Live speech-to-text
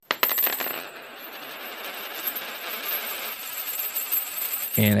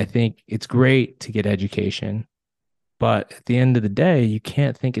And I think it's great to get education, but at the end of the day, you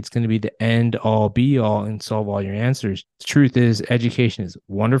can't think it's going to be the end all be all and solve all your answers. The truth is, education is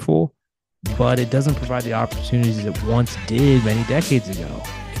wonderful, but it doesn't provide the opportunities it once did many decades ago.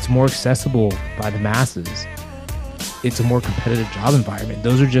 It's more accessible by the masses. It's a more competitive job environment.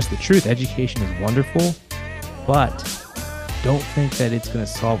 Those are just the truth. Education is wonderful, but don't think that it's going to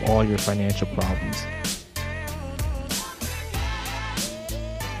solve all your financial problems.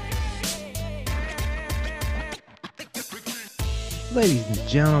 Ladies and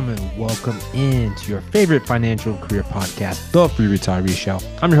gentlemen, welcome into your favorite financial career podcast, The Free Retiree Show.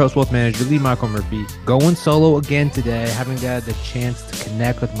 I'm your host, wealth manager Lee Michael Murphy, going solo again today. Haven't got the chance to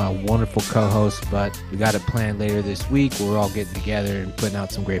connect with my wonderful co-host, but we got it planned later this week. We're all getting together and putting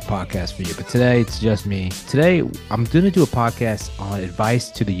out some great podcasts for you. But today, it's just me. Today, I'm going to do a podcast on advice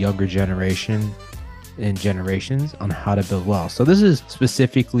to the younger generation and generations on how to build wealth. So this is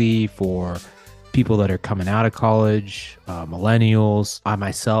specifically for people that are coming out of college, millennials. I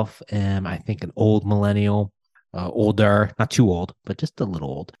myself am, I think, an old millennial, older, not too old, but just a little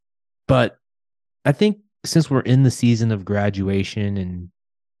old. But I think since we're in the season of graduation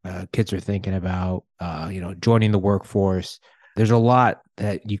and kids are thinking about, joining the workforce, there's a lot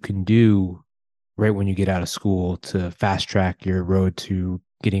that you can do right when you get out of school to fast track your road to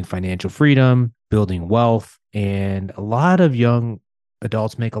getting financial freedom, building wealth. And a lot of young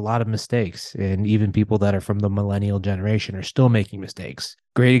adults make a lot of mistakes, and even people that are from the millennial generation are still making mistakes.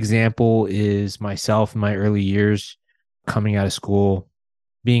 Great example is myself in my early years coming out of school,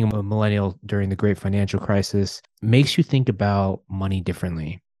 being a millennial during the great financial crisis makes you think about money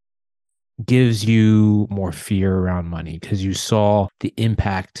differently, gives you more fear around money because you saw the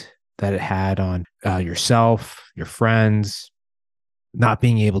impact that it had on yourself, your friends, not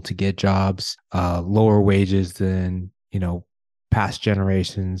being able to get jobs, lower wages than, past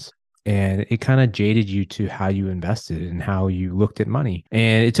generations. And it kind of jaded you to how you invested and how you looked at money.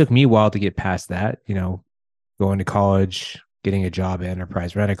 And it took me a while to get past that, going to college, getting a job at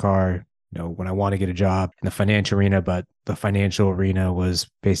Enterprise Rent-A-Car, when I want to get a job in the financial arena, but the financial arena was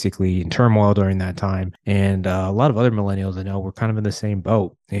basically in turmoil during that time. And a lot of other millennials I know were kind of in the same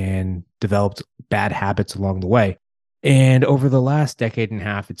boat and developed bad habits along the way. And over the last decade and a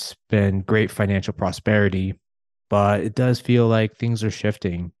half, it's been great financial prosperity, but it does feel like things are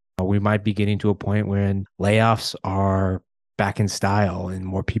shifting. We might be getting to a point when layoffs are back in style and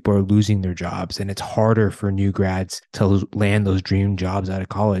more people are losing their jobs, and it's harder for new grads to land those dream jobs out of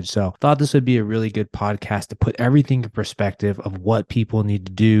college. So I thought this would be a really good podcast to put everything in perspective of what people need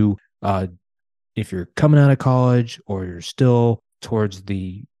to do if you're coming out of college or you're still towards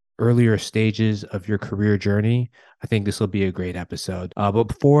the earlier stages of your career journey. I think this will be a great episode. But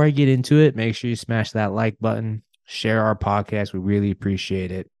before I get into it, make sure you smash that like button, share our podcast. We really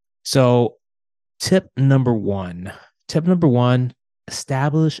appreciate it. So tip number one,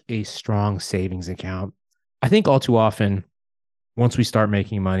 establish a strong savings account. I think all too often, once we start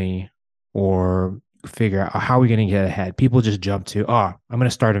making money or figure out how we're going to get ahead, people just jump to, I'm going to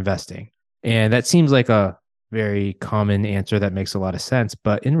start investing. And that seems like a very common answer that makes a lot of sense.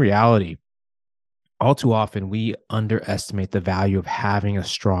 But in reality, all too often, we underestimate the value of having a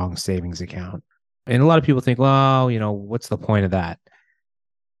strong savings account. And a lot of people think, well, what's the point of that?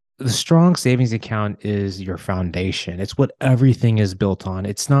 The strong savings account is your foundation. It's what everything is built on.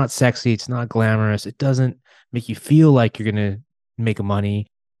 It's not sexy. It's not glamorous. It doesn't make you feel like you're going to make money,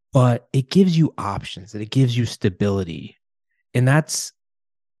 but it gives you options and it gives you stability. And that's,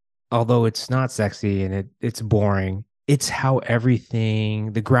 although it's not sexy and it's boring, it's how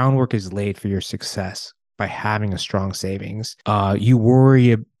the groundwork is laid for your success by having a strong savings. You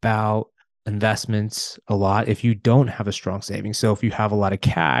worry about investments a lot if you don't have a strong savings. So if you have a lot of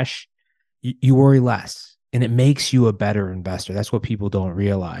cash, you worry less, and it makes you a better investor. That's what people don't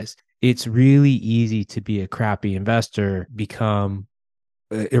realize. It's really easy to be a crappy investor, become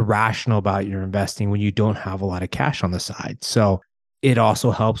irrational about your investing when you don't have a lot of cash on the side. So it also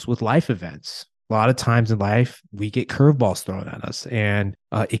helps with life events. A lot of times in life, we get curveballs thrown at us, and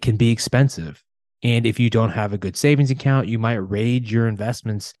it can be expensive. And if you don't have a good savings account, you might raid your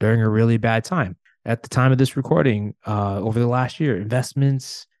investments during a really bad time. At the time of this recording, over the last year,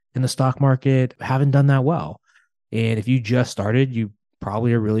 investments in the stock market haven't done that well. And if you just started, you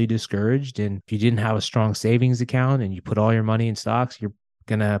probably are really discouraged. And if you didn't have a strong savings account and you put all your money in stocks, you're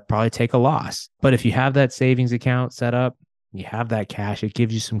going to probably take a loss. But if you have that savings account set up, you have that cash, it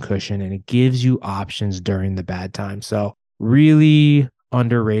gives you some cushion and it gives you options during the bad time. So really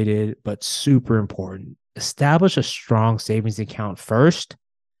underrated, but super important. Establish a strong savings account first.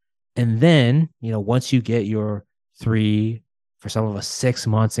 And then, once you get your 3, for some of us 6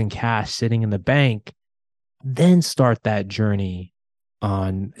 months in cash sitting in the bank, then start that journey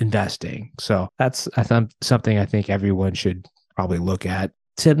on investing. So that's something I think everyone should probably look at.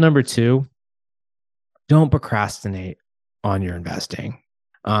 Tip number 2, don't procrastinate on your investing.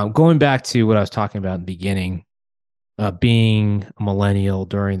 Going back to what I was talking about in the beginning, being a millennial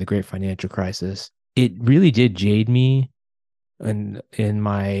during the great financial crisis, it really did jade me in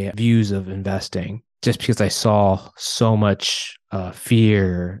my views of investing, just because I saw so much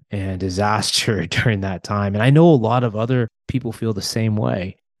fear and disaster during that time. And I know a lot of other people feel the same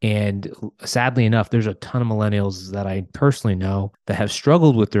way. And sadly enough, there's a ton of millennials that I personally know that have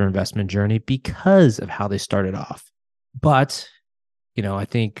struggled with their investment journey because of how they started off. But, I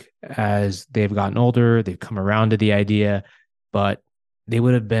think as they've gotten older, they've come around to the idea, but they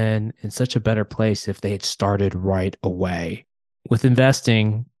would have been in such a better place if they had started right away. With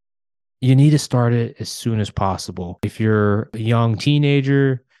investing, you need to start it as soon as possible. If you're a young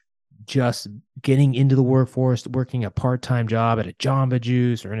teenager, just getting into the workforce, working a part-time job at a Jamba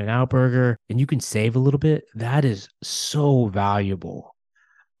Juice or In-N-Out Burger, and you can save a little bit, that is so valuable.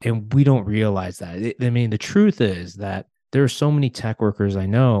 And we don't realize that. I mean, the truth is that there are so many tech workers I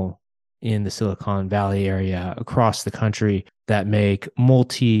know in the Silicon Valley area across the country that make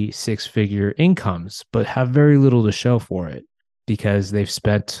multi six-figure incomes, but have very little to show for it because they've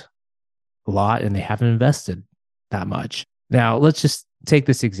spent a lot and they haven't invested that much. Now, let's just take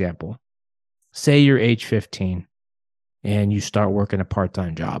this example. Say you're age 15 and you start working a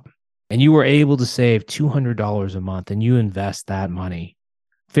part-time job and you were able to save $200 a month and you invest that money.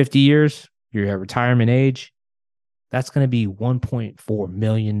 50 years, you're at retirement age, that's going to be $1.4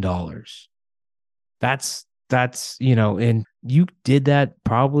 million. That's, and you did that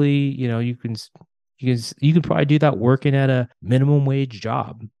probably, you can probably do that working at a minimum wage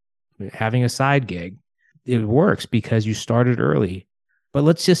job, having a side gig. It works because you started early. But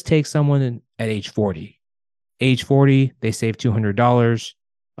let's just take someone at age 40. Age 40, they save $200.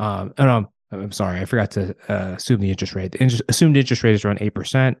 I'm sorry, I forgot to assume the interest rate. The assumed interest rate is around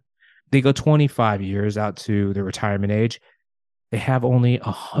 8%. They go 25 years out to their retirement age. They have only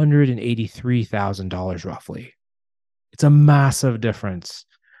 $183,000 roughly. It's a massive difference.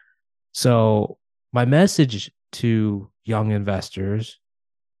 So my message to young investors,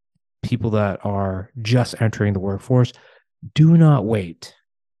 people that are just entering the workforce, do not wait.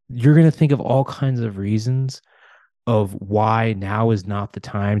 You're going to think of all kinds of reasons of why now is not the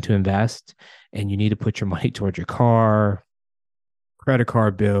time to invest. And you need to put your money towards your car, credit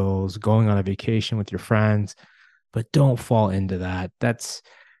card bills, going on a vacation with your friends, but don't fall into that.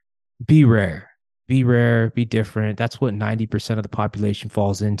 Be rare, be different. That's what 90% of the population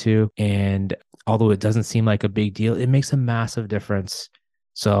falls into. And although it doesn't seem like a big deal, it makes a massive difference.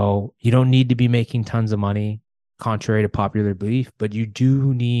 So you don't need to be making tons of money, contrary to popular belief, but you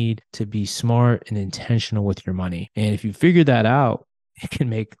do need to be smart and intentional with your money. And if you figure that out, it can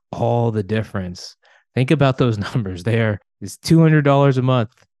make all the difference. Think about those numbers. It's $200 a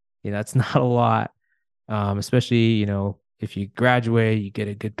month. That's not a lot. Especially, if you graduate, you get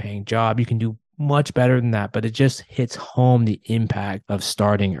a good paying job, you can do much better than that, but it just hits home the impact of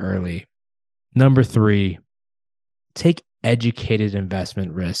starting early. Number 3, take educated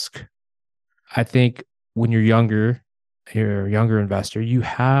investment risk. I think when you're a younger investor, you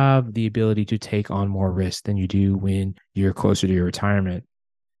have the ability to take on more risk than you do when you're closer to your retirement.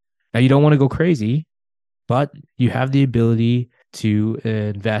 Now, you don't want to go crazy, but you have the ability to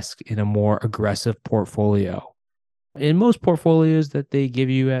invest in a more aggressive portfolio. And most portfolios that they give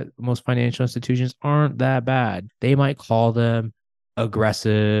you at most financial institutions aren't that bad. They might call them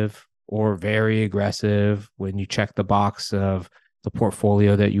aggressive or very aggressive when you check the box of the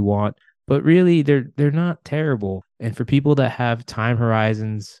portfolio that you want. But really, they're not terrible. And for people that have time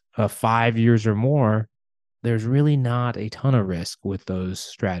horizons of 5 years or more, there's really not a ton of risk with those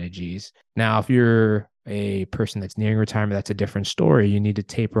strategies. Now, if you're a person that's nearing retirement, that's a different story. You need to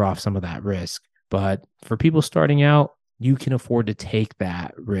taper off some of that risk. But for people starting out, you can afford to take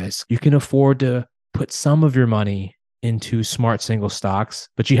that risk. You can afford to put some of your money into smart single stocks,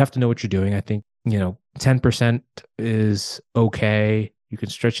 but you have to know what you're doing. I think, 10% is okay. You can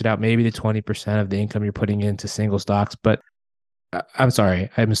stretch it out maybe to 20% of the income you're putting into single stocks. But I'm sorry,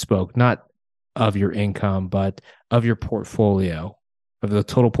 I misspoke. Not of your income, but of your portfolio, of the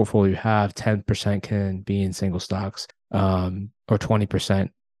total portfolio you have, 10% can be in single stocks, or 20%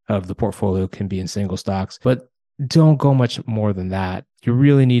 of the portfolio can be in single stocks. But don't go much more than that. You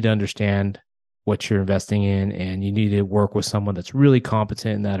really need to understand what you're investing in, and you need to work with someone that's really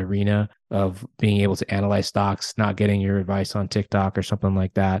competent in that arena of being able to analyze stocks, not getting your advice on TikTok or something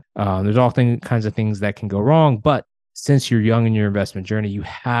like that. There's all kinds of things that can go wrong, but since you're young in your investment journey, you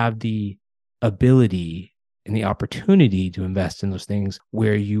have the ability and the opportunity to invest in those things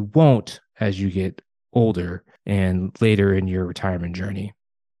where you won't as you get older and later in your retirement journey.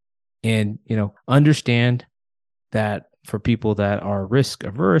 And, understand that for people that are risk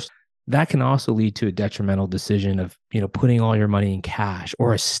averse, that can also lead to a detrimental decision of, putting all your money in cash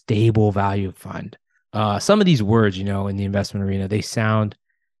or a stable value fund. Some of these words, in the investment arena, they sound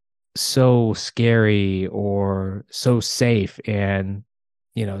so scary or so safe, and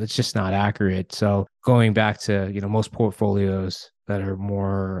it's just not accurate. So going back to most portfolios that are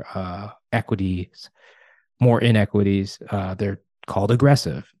more equities, more inequities, they're called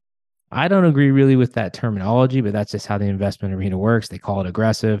aggressive. I don't agree really with that terminology, but that's just how the investment arena works. They call it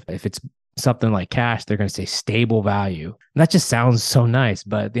aggressive. If it's something like cash, they're going to say stable value. And that just sounds so nice,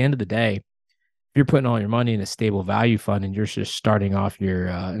 but at the end of the day, if you're putting all your money in a stable value fund and you're just starting off your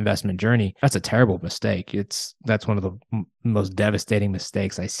investment journey, that's a terrible mistake. That's one of the most devastating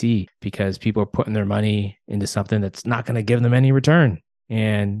mistakes I see, because people are putting their money into something that's not going to give them any return,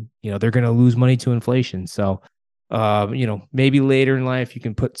 and they're going to lose money to inflation. So, maybe later in life you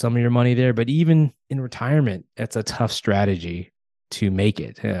can put some of your money there, but even in retirement, that's a tough strategy to make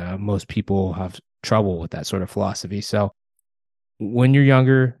it. Most people have trouble with that sort of philosophy. So when you're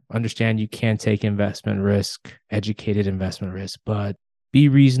younger, understand you can take investment risk, educated investment risk, but be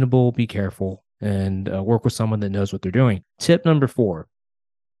reasonable, be careful, and work with someone that knows what they're doing. Tip number 4,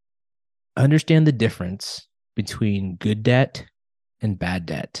 understand the difference between good debt and bad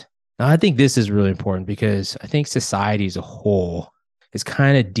debt. Now, I think this is really important because I think society as a whole has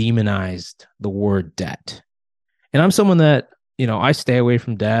kind of demonized the word debt. And I'm someone that, I stay away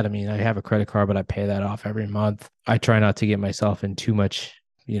from debt. I mean, I have a credit card, but I pay that off every month. I try not to get myself in too much,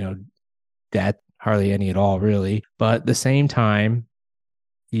 debt, hardly any at all, really. But at the same time,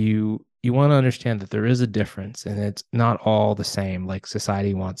 you want to understand that there is a difference, and it's not all the same. Like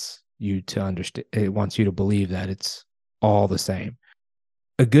society wants you to understand, it wants you to believe that it's all the same.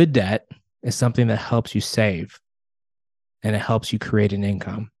 A good debt is something that helps you save and it helps you create an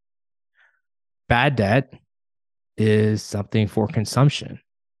income. Bad debt is something for consumption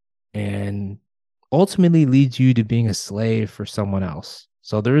and ultimately leads you to being a slave for someone else.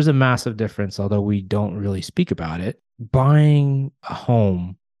 So there is a massive difference, although we don't really speak about it. Buying a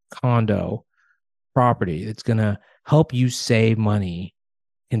home, condo, property that's going to help you save money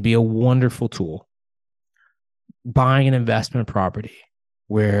can be a wonderful tool. Buying an investment property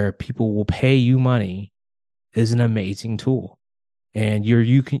where people will pay you money is an amazing tool. And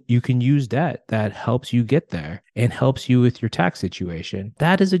you can use debt that helps you get there and helps you with your tax situation.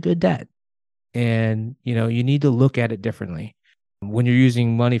 That is a good debt. And you need to look at it differently. When you're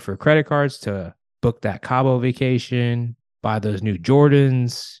using money for credit cards to book that Cabo vacation, buy those new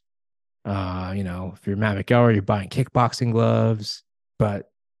Jordans, if you're Matt McElroy, you're buying kickboxing gloves, but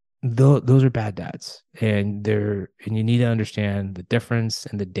those are bad debts, and you need to understand the difference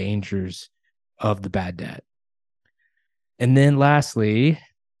and the dangers of the bad debt. And then lastly,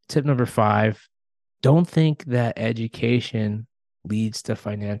 tip number 5, don't think that education leads to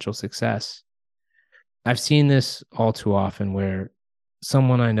financial success. I've seen this all too often where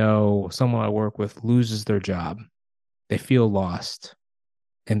someone I know, someone I work with loses their job. They feel lost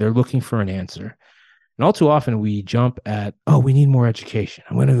and they're looking for an answer. And all too often we jump at, oh, we need more education.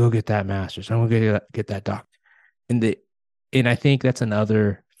 I'm going to go get that master's. I'm going to get that doctor. And I think that's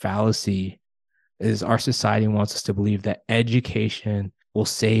another fallacy, is our society wants us to believe that education will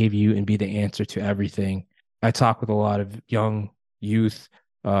save you and be the answer to everything. I talk with a lot of young youth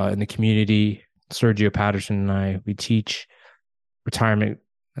in the community. Sergio Patterson and I, we teach retirement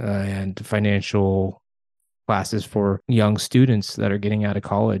and financial classes for young students that are getting out of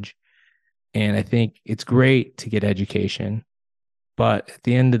college. And I think it's great to get education, but at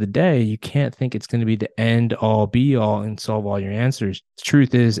the end of the day, you can't think it's going to be the end all be all and solve all your answers. The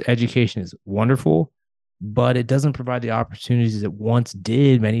truth is, education is wonderful, but it doesn't provide the opportunities it once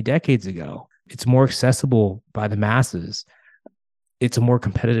did many decades ago. It's more accessible by the masses. It's a more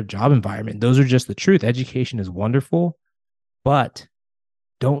competitive job environment. Those are just the truth. Education is wonderful, but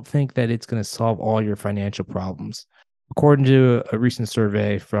don't think that it's going to solve all your financial problems. According to a recent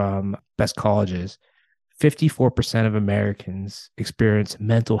survey from Best Colleges, 54% of Americans experience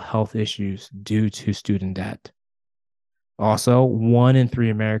mental health issues due to student debt. Also, 1 in 3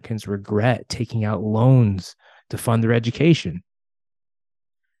 Americans regret taking out loans to fund their education.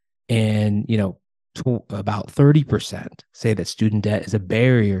 And, about 30% say that student debt is a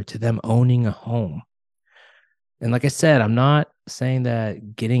barrier to them owning a home. And like I said, I'm not saying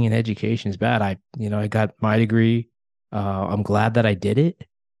that getting an education is bad. I got my degree. I'm glad that I did it,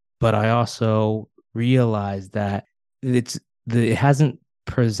 but I also realized that it hasn't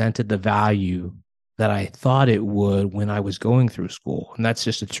presented the value that I thought it would when I was going through school. And that's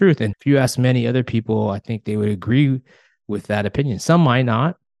just the truth. And if you ask many other people, I think they would agree with that opinion. Some might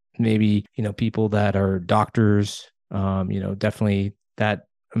not. Maybe, people that are doctors, definitely that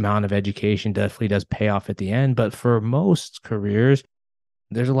amount of education definitely does pay off at the end. But for most careers,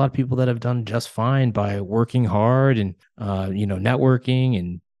 there's a lot of people that have done just fine by working hard and, networking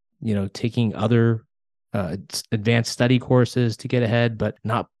and, taking other advanced study courses to get ahead, but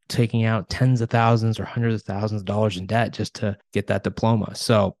not taking out tens of thousands or hundreds of thousands of dollars in debt just to get that diploma.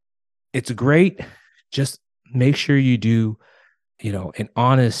 So it's great. Just make sure you do, an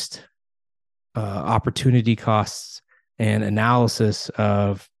honest opportunity costs and analysis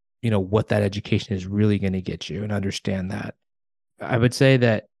of, what that education is really going to get you, and understand that. I would say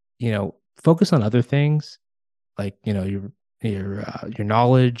that, focus on other things like, your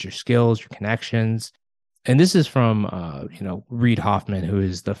knowledge, your skills, your connections. And this is from, Reid Hoffman, who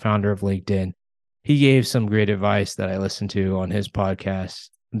is the founder of LinkedIn. He gave some great advice that I listened to on his podcast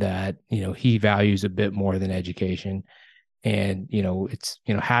that, he values a bit more than education. And, it's,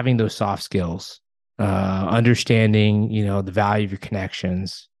 having those soft skills, understanding, the value of your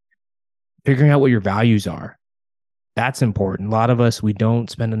connections, figuring out what your values are. That's important. A lot of us, we don't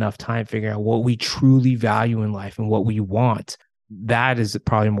spend enough time figuring out what we truly value in life and what we want. That is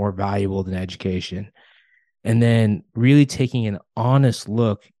probably more valuable than education. And then really taking an honest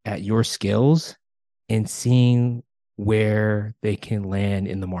look at your skills and seeing where they can land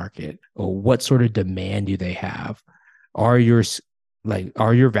in the market, or what sort of demand do they have? Are your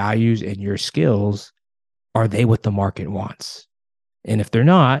values and your skills, are they what the market wants? And if they're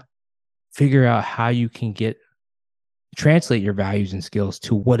not, figure out how you can translate your values and skills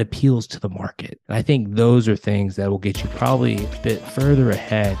to what appeals to the market. And I think those are things that will get you probably a bit further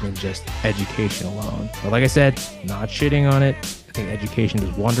ahead than just education alone. But like I said, not shitting on it. I think education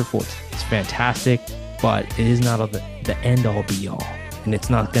is wonderful. It's fantastic, but it is not the end all be all. And it's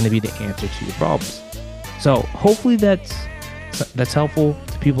not going to be the answer to your problems. So hopefully that's helpful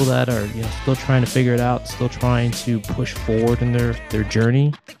to people that are, still trying to figure it out, still trying to push forward in their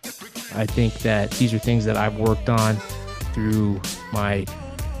journey. I think that these are things that I've worked on through my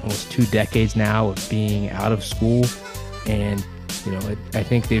almost 2 decades now of being out of school. And, I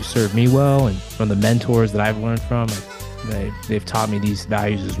think they've served me well. And from the mentors that I've learned from, they've taught me these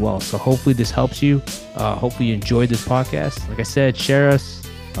values as well. So hopefully this helps you. Hopefully you enjoyed this podcast. Like I said, share us,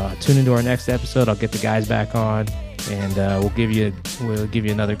 tune into our next episode. I'll get the guys back on, and we'll give you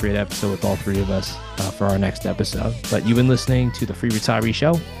another great episode with all 3 of us for our next episode. But you've been listening to the Free Retiree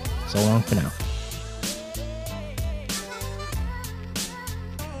Show. So long for now.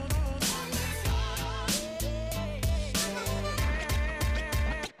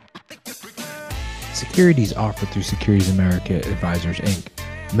 Securities offered through Securities America Advisors, Inc.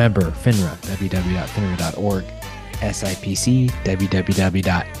 Member FINRA, www.finra.org. SIPC,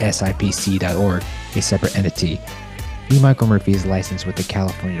 www.sipc.org, a separate entity. Lee Michael Murphy is licensed with the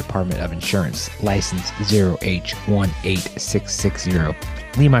California Department of Insurance, license 0H18660.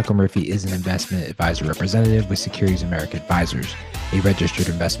 Lee Michael Murphy is an investment advisor representative with Securities America Advisors, a registered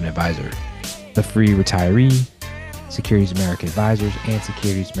investment advisor. The Free Retiree, Securities America Advisors, and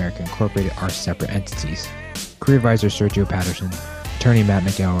Securities America Incorporated are separate entities. Career advisor Sergio Patterson, attorney Matt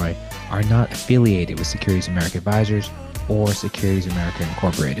McElroy are not affiliated with Securities America Advisors or Securities America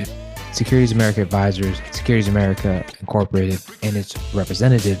Incorporated. Securities America Advisors, Securities America Incorporated, and its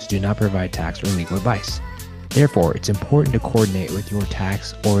representatives do not provide tax or legal advice. Therefore, it's important to coordinate with your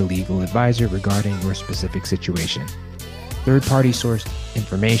tax or legal advisor regarding your specific situation. Third-party sourced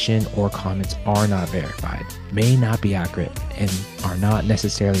information or comments are not verified, may not be accurate, and are not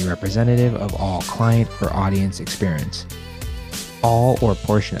necessarily representative of all client or audience experience. All or a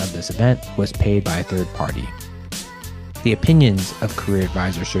portion of this event was paid by a third party. The opinions of career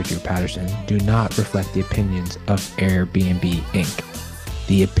advisor Sergio Patterson do not reflect the opinions of Airbnb Inc.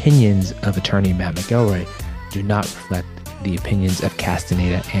 The opinions of attorney Matt McElroy do not reflect the opinions of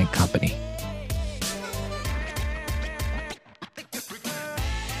Castaneda and Company.